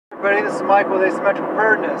Everybody, this is Mike with Asymmetrical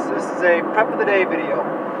Preparedness. This is a prep of the day video,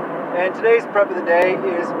 and today's prep of the day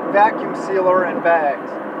is vacuum sealer and bags.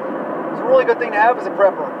 It's a really good thing to have as a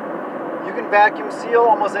prepper. You can vacuum seal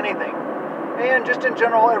almost anything, and just in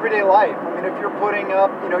general everyday life. I mean, if you're putting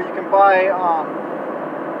up, you can buy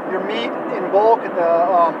your meat in bulk at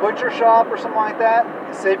the butcher shop or something like that.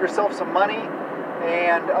 You save yourself some money,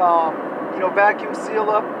 and vacuum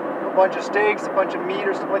seal up a bunch of steaks, a bunch of meat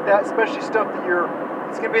or stuff like that, especially stuff that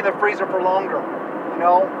it's going to be in the freezer for longer.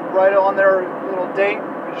 Write on there a little date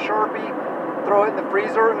with a Sharpie, throw it in the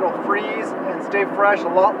freezer, it'll freeze and stay fresh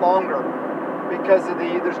a lot longer because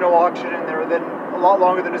there's no oxygen in there, a lot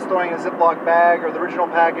longer than just throwing in a Ziploc bag or the original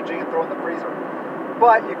packaging and throw it in the freezer.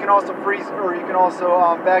 But you can also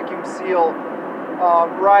vacuum seal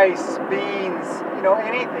rice, beans,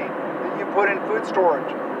 anything that you put in food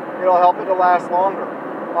storage. It'll help it to last longer.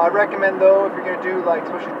 I recommend, though, if you're going to do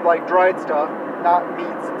especially dried stuff, not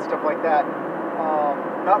meats and stuff like that,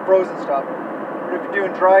 not frozen stuff. But if you're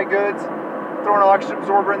doing dry goods, throw an oxygen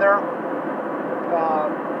absorber in there,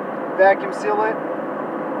 vacuum seal it,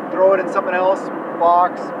 throw it in something else,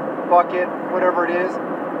 box, bucket, whatever it is,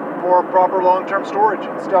 for proper long-term storage.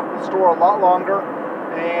 And stuff will store a lot longer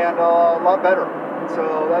and a lot better.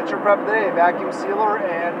 So that's your prep today: vacuum sealer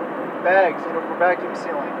and bags, for vacuum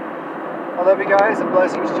sealing. I love you guys, and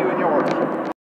blessings to you and yours.